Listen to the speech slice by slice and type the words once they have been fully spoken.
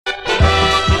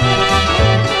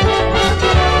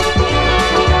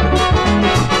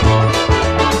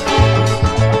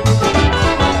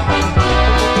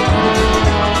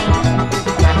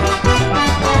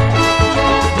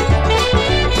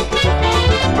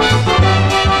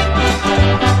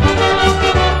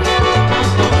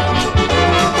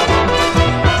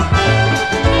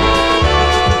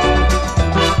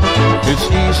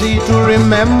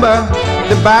remember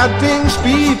the bad things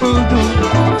people do.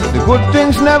 The good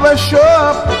things never show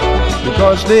up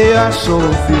because they are so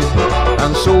few.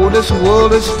 And so this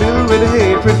world is filled with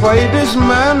hatred, for it is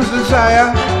man's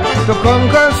desire to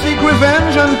conquer, seek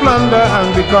revenge and plunder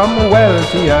and become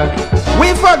wealthier.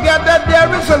 We forget that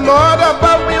there is a Lord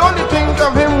above. We only think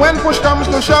of him when push comes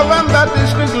to shove, and that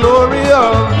is the glory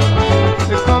of,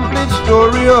 the complete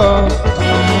story of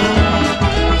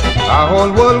a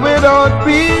whole world without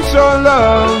peace or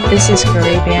love. This is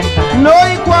Caribbean Vibe. No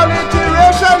equality,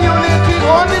 racial unity,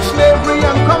 only slavery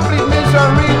and complete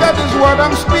misery. That is what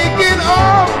I'm speaking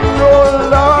of. No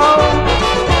love.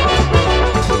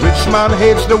 Rich man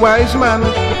hates the wise man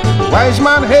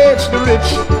hates the rich.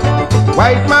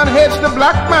 White man hates the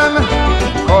black man,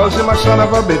 calls him a son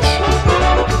of a bitch.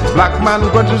 Black man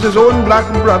grudges his own black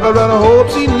brother and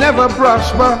hopes he never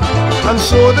prosper. And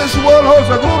so this world holds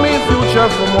a gloomy future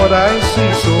from what I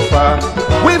see so far.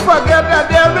 We forget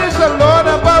that there is a Lord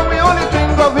above. We only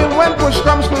think of him when push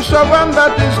comes to shove, and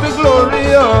that is the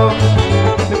glory of,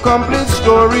 the complete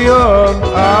story of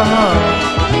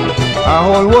a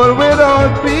whole world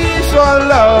without peace or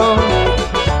love.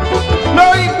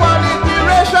 No equality,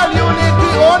 racial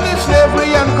unity, only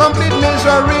slavery and complete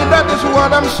misery. That is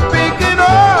what I'm speaking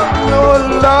of. No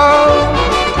love.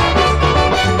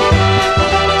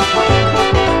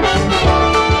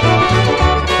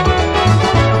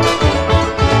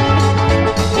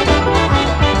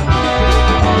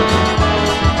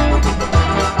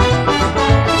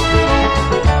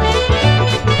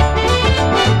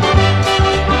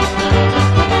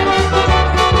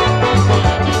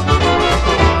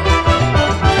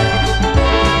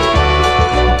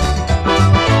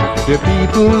 The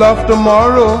people of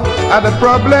tomorrow are the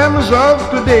problems of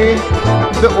today.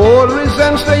 The old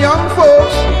resents the young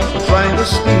folks trying to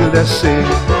steal their say.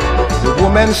 The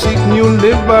women seek new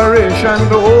liberation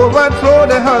to overthrow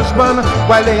their husband,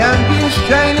 while the Yankees,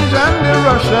 Chinese and the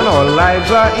Russian, all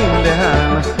lives are in their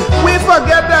hand. We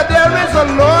forget that there is a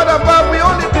Lord above. We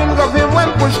only think of him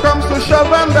when push comes to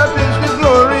shove, and that is the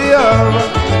glory of,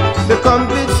 the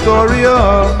complete story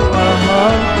of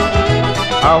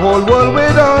a whole world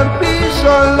without peace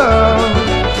or love.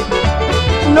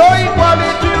 No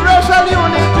equality, racial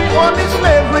unity, only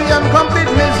slavery and complete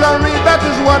misery. That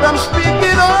is what I'm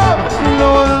speaking of.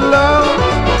 No love.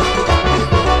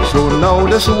 So now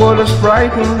this world is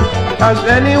frightened as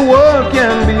any world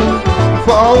can be.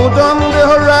 For out on the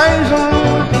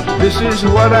horizon, this is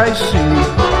what I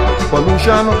see.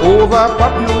 Pollution,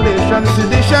 overpopulation,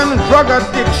 sedition, drug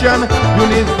addiction,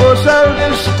 universal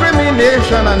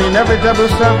discrimination, and inevitable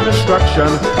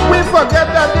self-destruction. We forget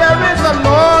that there is a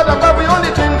Lord above. We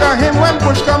only think of him when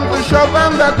push comes to shove,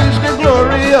 and that is the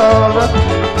glory of,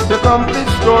 the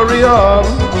complete story of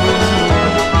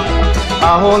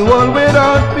a whole world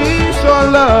without peace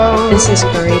or love. This is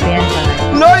Caribbean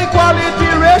Vibe. No equality,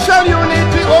 racial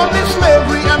unity, only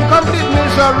slavery and complete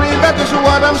misery. That is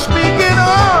what I'm speaking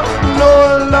of.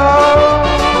 No love.